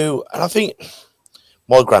got to, and I think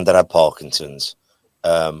my granddad had Parkinson's.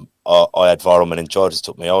 I had viral meningitis,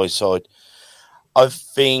 took my eyesight. I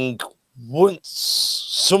think once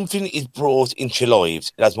something is brought into your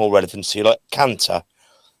lives, it has more relevancy. Like cancer,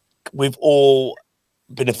 we've all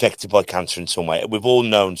been affected by cancer in some way. We've all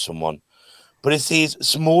known someone. But it's these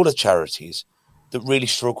smaller charities that really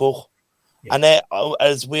struggle. Yeah. And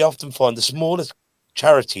as we often find, the smallest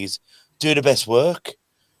charities do the best work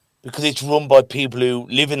because it's run by people who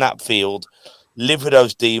live in that field, live with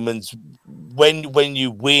those demons. When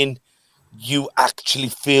you win, you actually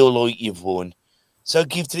feel like you've won. So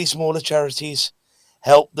give to these smaller charities,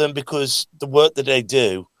 help them, because the work that they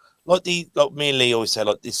do, like me and Lee always say,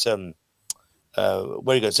 like this, where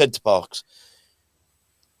you go, Centre Parks.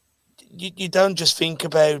 You don't just think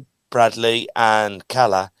about Bradley and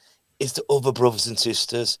Calla. It's the other brothers and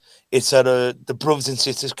sisters. It's so the brothers and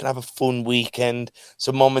sisters can have a fun weekend,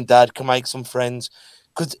 so mom and dad can make some friends.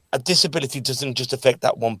 Because a disability doesn't just affect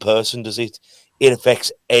that one person, does it? It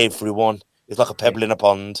affects everyone. It's like a pebble in a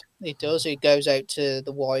pond. It does. It goes out to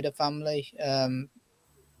the wider family.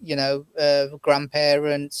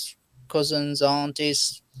 Grandparents, cousins,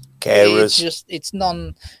 aunties. Carers. It's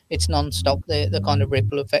non-stop, the kind of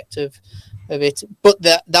ripple effect of it. But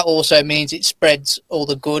that also means it spreads all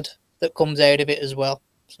the good that comes out of it as well.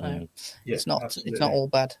 So it's not all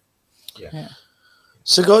bad. Yeah.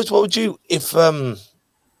 So guys, what would you, if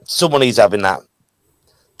someone is having that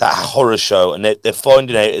horror show and they're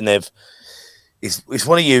finding out and it's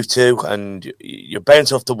one of you two and you're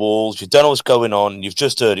bouncing off the walls, you don't know what's going on, you've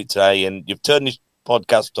just heard it today and you've turned this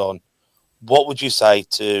podcast on, what would you say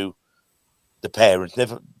to the parents,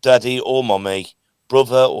 daddy or mummy,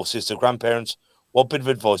 brother or sister, grandparents? What bit of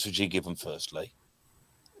advice would you give them firstly?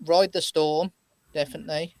 Ride the storm,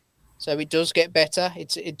 definitely. So it does get better.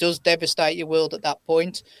 It does devastate your world at that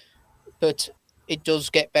point, but it does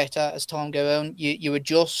get better as time goes on. You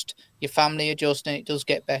adjust, your family adjust, and it does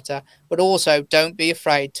get better. But also, don't be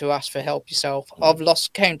afraid to ask for help yourself. I've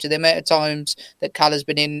lost count of the amount of times that Cal has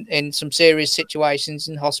been in some serious situations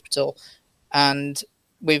in hospital, and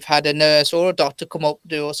we've had a nurse or a doctor come up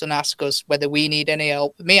to us and ask us whether we need any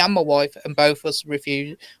help. Me and my wife, and both of us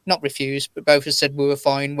not refused, but both of us said we were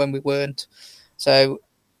fine when we weren't. So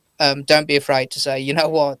don't be afraid to say, you know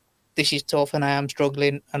what, this is tough and I am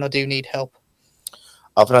struggling and I do need help.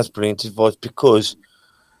 I think that's brilliant advice because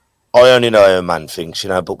I only know how a man thinks,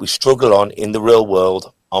 but we struggle on in the real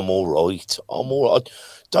world. I'm all right.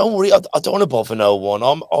 Don't worry. I don't want to bother no one.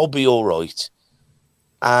 I'll be all right.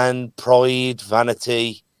 And pride,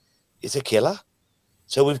 vanity is a killer.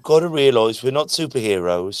 So we've got to realise we're not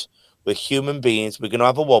superheroes. We're human beings. We're going to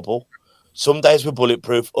have a wobble. Some days we're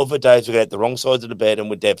bulletproof. Other days we get the wrong side of the bed and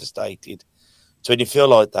we're devastated. So when you feel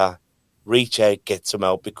like that, reach out, get some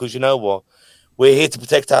help. Because you know what? We're here to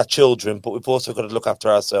protect our children, but we've also got to look after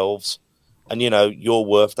ourselves. And, you're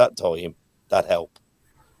worth that time, that help.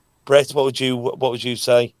 Brett, what would you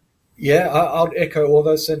say? Yeah, I'll echo all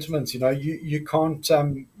those sentiments. You can't.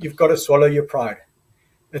 You've got to swallow your pride.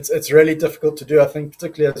 It's really difficult to do, I think,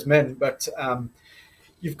 particularly as men. But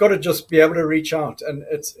you've got to just be able to reach out, and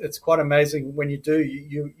it's quite amazing when you do.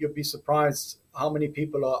 You'll be surprised how many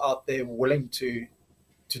people are out there willing to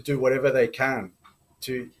do whatever they can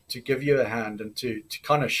to give you a hand and to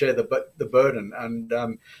kind of share the burden. And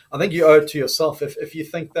I think you owe it to yourself if you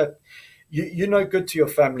think that. You're no good to your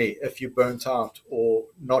family if you're burnt out or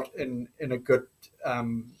not in a good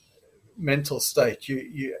mental state.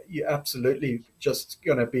 You absolutely just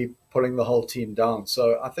going to be pulling the whole team down.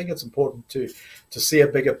 So I think it's important to see a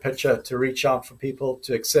bigger picture, to reach out for people,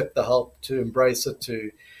 to accept the help, to embrace it, to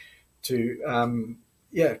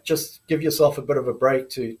just give yourself a bit of a break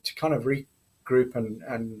to kind of regroup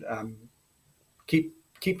and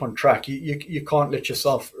keep on track. You can't let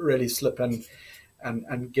yourself really slip in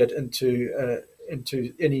and get into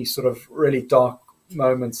any sort of really dark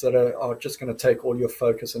moments that are just going to take all your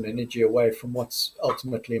focus and energy away from what's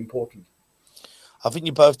ultimately important. I think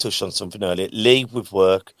you both touched on something earlier. Leave with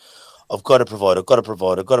work. I've got to provide.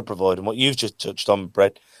 And what you've just touched on,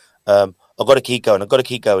 Brett, I've got to keep going.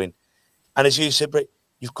 And as you said, Brett,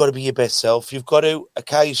 you've got to be your best self. You've got to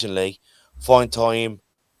occasionally find time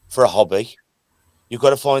for a hobby. You've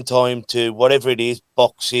got to find time to whatever it is,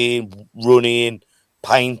 boxing, running,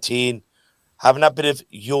 painting, having that bit of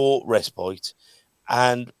your respite.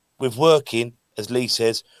 And with working, as Lee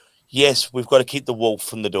says, yes, we've got to keep the wolf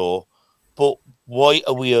from the door, but why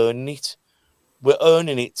are we earning it? We're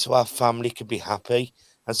earning it so our family can be happy.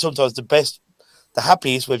 And sometimes the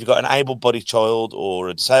happiest, whether you've got an able-bodied child or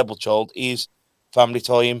a disabled child, is family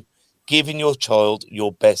time, giving your child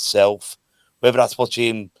your best self, whether that's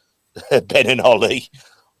watching Ben and Ollie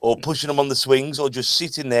or pushing them on the swings or just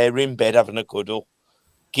sitting there in bed having a cuddle.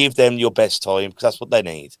 Give them your best time because that's what they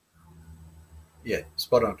need. Yeah,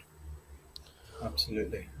 spot on.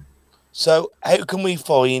 Absolutely. So how can we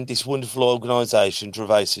find this wonderful organisation,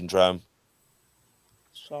 Dravet Syndrome?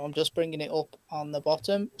 So I'm just bringing it up on the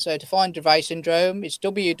bottom. So to find Dravet Syndrome, it's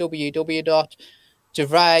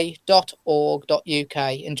www.dravet.org.uk.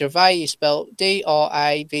 And Dravet is spelled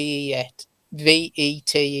Dravet.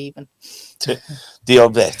 VET even.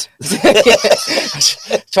 Dravet.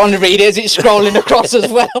 Trying to read it as it's scrolling across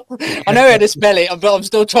as well. I know how to spell it, but I'm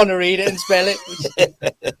still trying to read it and spell it.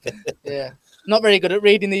 Yeah. Not very good at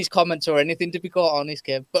reading these comments or anything, to be quite honest,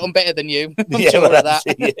 Kev. But I'm better than you. I'm sure of that.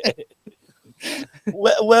 Yeah.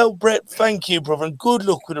 well, Brett, thank you, brother, and good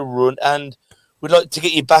luck with the run. And we'd like to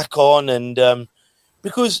get you back on, and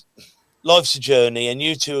because life's a journey, and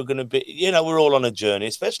you two are going to be, we're all on a journey,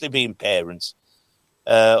 especially being parents,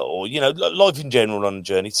 or, life in general on a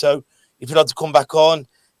journey. So if you'd like to come back on,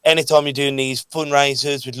 anytime you're doing these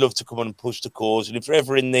fundraisers, we'd love to come on and push the cause. And if you're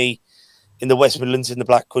ever in the West Midlands, in the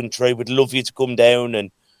Black Country, we'd love you to come down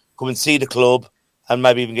and come and see the club, and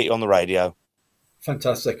maybe even get you on the radio.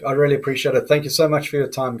 Fantastic. I really appreciate it. Thank you so much for your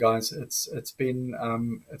time, guys. It's been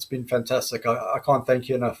fantastic. I can't thank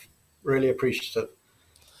you enough. Really appreciate it.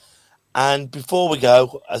 And before we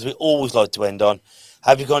go, as we always like to end on,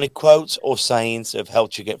 have you got any quotes or sayings that have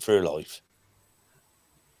helped you get through life?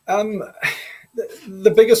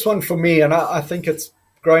 The biggest one for me, and I think it's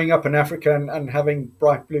growing up in Africa and having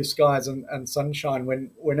bright blue skies and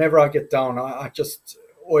sunshine. Whenever I get down, I just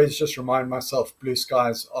always just remind myself blue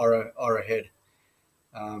skies are ahead.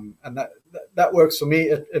 And that works for me.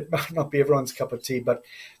 It might not be everyone's cup of tea, but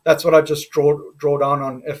that's what I just draw down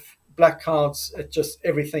on. If black clouds, it just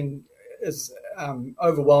everything is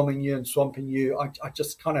overwhelming you and swamping you. I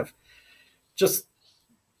just kind of just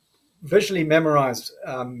visually memorize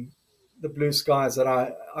the blue skies that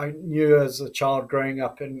I knew as a child growing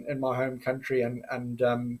up in my home country,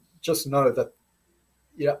 and just know that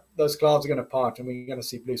those clouds are going to part and we're going to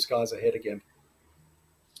see blue skies ahead again.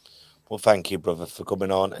 Well, thank you, brother, for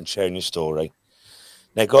coming on and sharing your story.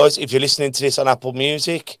 Now, guys, if you're listening to this on Apple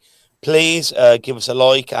Music, please give us a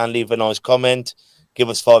like and leave a nice comment. Give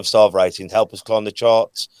us 5-star ratings. Help us climb the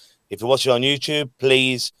charts. If you're watching on YouTube,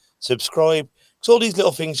 please subscribe. Because all these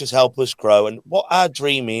little things just help us grow. And what our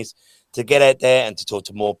dream is to get out there and to talk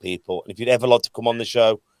to more people. And if you'd ever like to come on the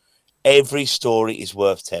show, every story is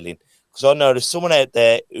worth telling. Because I know there's someone out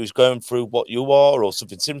there who's going through what you are or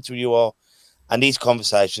something similar to you are. And these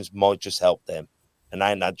conversations might just help them. And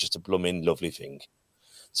ain't that just a blooming lovely thing?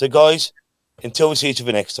 So, guys, until we see each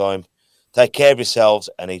other next time, take care of yourselves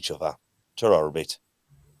and each other. Ta-ra a bit.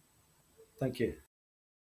 Thank you.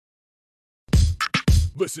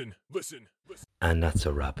 Listen. And that's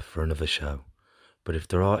a wrap for another show. But if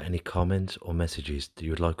there are any comments or messages that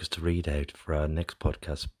you would like us to read out for our next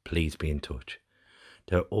podcast, please be in touch.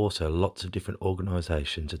 There are also lots of different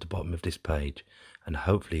organisations at the bottom of this page, and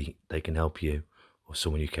hopefully they can help you or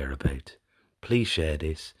someone you care about. Please share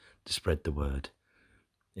this to spread the word.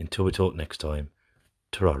 Until we talk next time,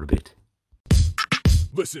 ta-ra a bit.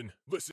 Listen.